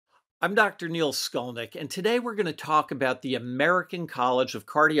I'm Dr. Neil Skolnick, and today we're going to talk about the American College of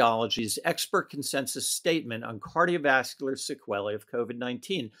Cardiology's expert consensus statement on cardiovascular sequelae of COVID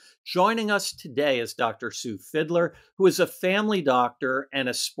 19. Joining us today is Dr. Sue Fidler, who is a family doctor and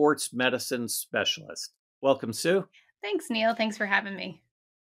a sports medicine specialist. Welcome, Sue. Thanks, Neil. Thanks for having me.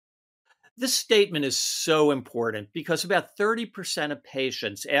 This statement is so important because about 30% of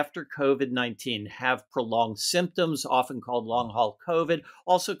patients after COVID 19 have prolonged symptoms, often called long haul COVID,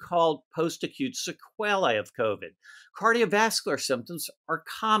 also called post acute sequelae of COVID. Cardiovascular symptoms are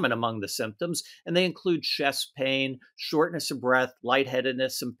common among the symptoms, and they include chest pain, shortness of breath,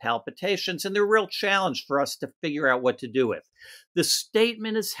 lightheadedness, and palpitations. And they're a real challenge for us to figure out what to do with. The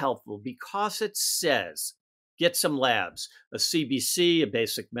statement is helpful because it says, get some labs, a CBC, a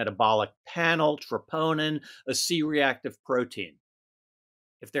basic metabolic panel, troponin, a C reactive protein.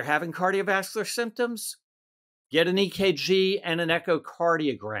 If they're having cardiovascular symptoms, get an EKG and an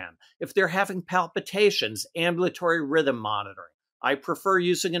echocardiogram. If they're having palpitations, ambulatory rhythm monitoring. I prefer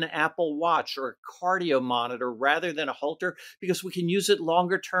using an Apple Watch or a cardio monitor rather than a Holter because we can use it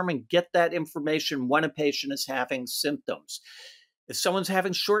longer term and get that information when a patient is having symptoms. If someone's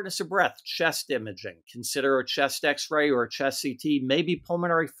having shortness of breath, chest imaging, consider a chest x ray or a chest CT, maybe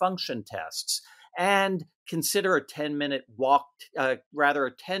pulmonary function tests, and consider a 10-minute walk, a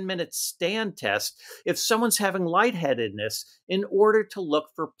 10-minute stand test if someone's having lightheadedness in order to look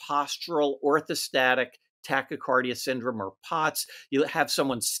for postural orthostatic tachycardia syndrome or POTS. You have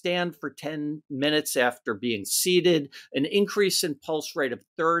someone stand for 10 minutes after being seated, an increase in pulse rate of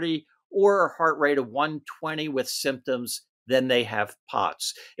 30 or a heart rate of 120 with symptoms, then they have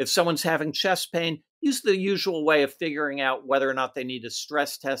POTS. If someone's having chest pain, use the usual way of figuring out whether or not they need a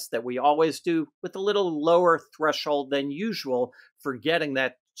stress test that we always do with a little lower threshold than usual for getting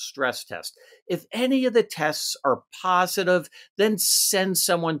that stress test. If any of the tests are positive, then send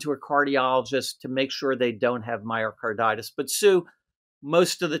someone to a cardiologist to make sure they don't have myocarditis. But Sue,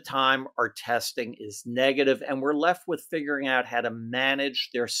 most of the time our testing is negative and we're left with figuring out how to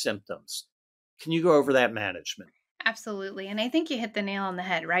manage their symptoms. Can you go over that management? Absolutely. And I think you hit the nail on the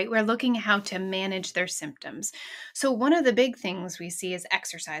head, right? We're looking how to manage their symptoms. So, one of the big things we see is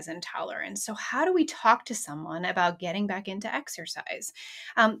exercise intolerance. So, how do we talk to someone about getting back into exercise?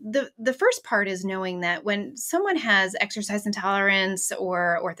 The first part is knowing that when someone has exercise intolerance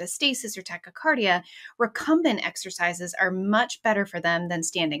or orthostasis or tachycardia, recumbent exercises are much better for them than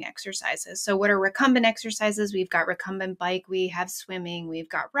standing exercises. So, what are recumbent exercises? We've got recumbent bike, we have swimming, we've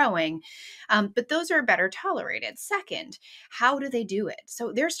got rowing, but those are better tolerated. Second, how do they do it?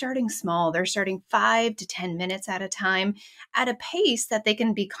 So they're starting small. They're starting 5 to 10 minutes at a time at a pace that they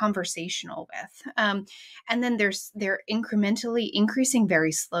can be conversational with. And then they're incrementally increasing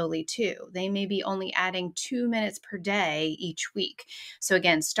very slowly too. They may be only adding 2 minutes per day each week. So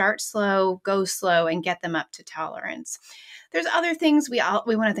again, start slow, go slow, and get them up to tolerance. There's other things we want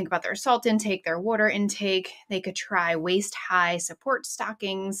to think about: their salt intake, their water intake. They could try waist high support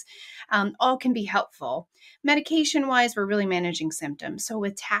stockings. All can be helpful. Medication wise, we're really managing symptoms. So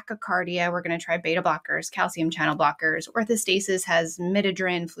with tachycardia, we're going to try beta blockers, calcium channel blockers. Orthostasis has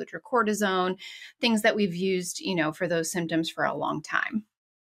midodrine, fludrocortisone, things that we've used, for those symptoms for a long time.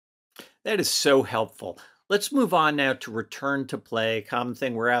 That is so helpful. Let's move on now to return to play. A common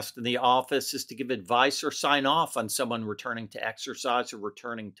thing we're asked in the office is to give advice or sign off on someone returning to exercise or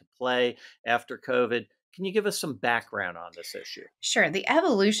returning to play after COVID. Can you give us some background on this issue? Sure. The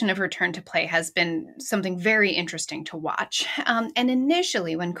evolution of return to play has been something very interesting to watch. And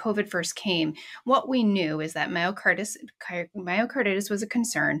initially, when COVID first came, what we knew is that myocarditis was a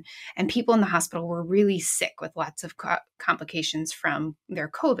concern, and people in the hospital were really sick with lots of complications from their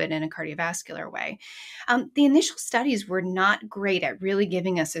COVID in a cardiovascular way. The initial studies were not great at really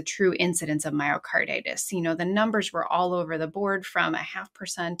giving us a true incidence of myocarditis. The numbers were all over the board from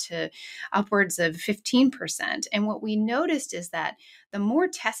 0.5% to upwards of 15%. And what we noticed is that the more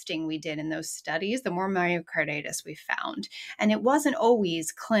testing we did in those studies, the more myocarditis we found. And it wasn't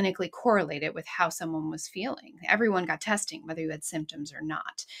always clinically correlated with how someone was feeling. Everyone got testing, whether you had symptoms or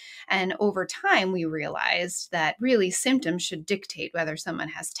not. And over time, we realized that really symptoms should dictate whether someone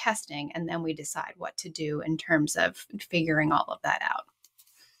has testing, and then we decide what to do in terms of figuring all of that out.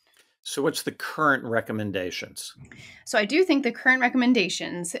 So, what's the current recommendations? So I do think the current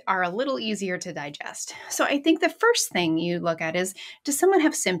recommendations are a little easier to digest. So I think the first thing you look at is, does someone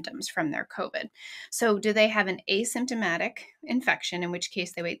have symptoms from their COVID? So do they have an asymptomatic infection, in which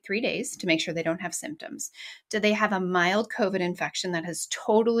case they wait 3 days to make sure they don't have symptoms? Do they have a mild COVID infection that has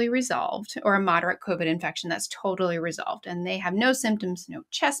totally resolved, or a moderate COVID infection that's totally resolved and they have no symptoms, no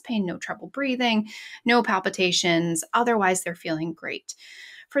chest pain, no trouble breathing, no palpitations, otherwise they're feeling great?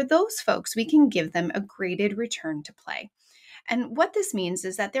 For those folks, we can give them a graded return to play. And what this means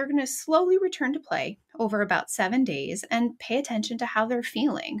is that they're going to slowly return to play over about 7 days and pay attention to how they're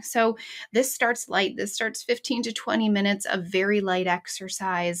feeling. So this starts light. This starts 15 to 20 minutes of very light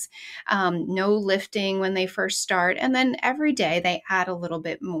exercise, no lifting when they first start. And then every day they add a little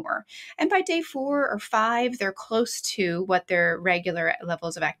bit more. And by day 4 or 5, they're close to what their regular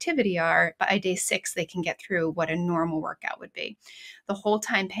levels of activity are. By day 6, they can get through what a normal workout would be. The whole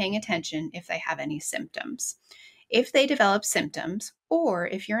time paying attention if they have any symptoms. If they develop symptoms, or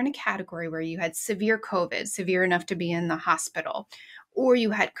if you're in a category where you had severe COVID, severe enough to be in the hospital, or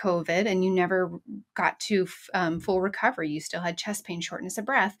you had COVID and you never got to full recovery, you still had chest pain, shortness of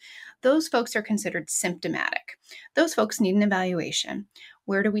breath, those folks are considered symptomatic. Those folks need an evaluation.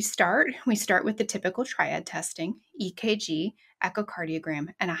 Where do we start? We start with the typical triad testing, EKG, echocardiogram,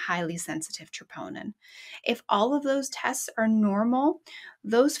 and a highly sensitive troponin. If all of those tests are normal,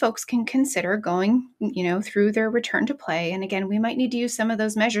 those folks can consider going, through their return to play. And again, we might need to use some of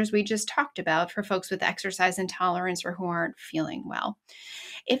those measures we just talked about for folks with exercise intolerance or who aren't feeling well.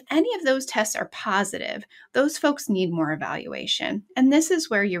 If any of those tests are positive, those folks need more evaluation. And this is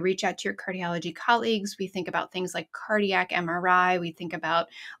where you reach out to your cardiology colleagues. We think about things like cardiac MRI. We think about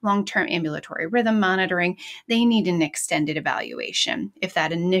long-term ambulatory rhythm monitoring. They need an extended evaluation if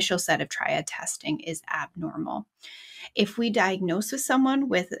that initial set of triad testing is abnormal. If we diagnose with someone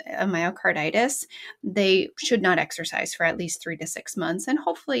with a myocarditis, they should not exercise for at least 3 to 6 months. And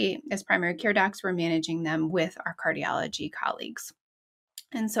hopefully, as primary care docs, we're managing them with our cardiology colleagues.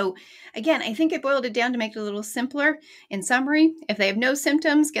 And so, again, I think it boiled it down to make it a little simpler. In summary, if they have no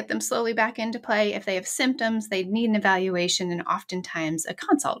symptoms, get them slowly back into play. If they have symptoms, they need an evaluation and oftentimes a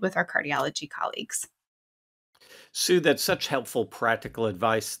consult with our cardiology colleagues. Sue, that's such helpful practical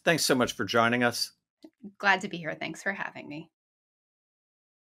advice. Thanks so much for joining us. Glad to be here. Thanks for having me.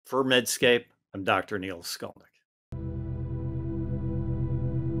 For Medscape, I'm Dr. Neil Skolnick.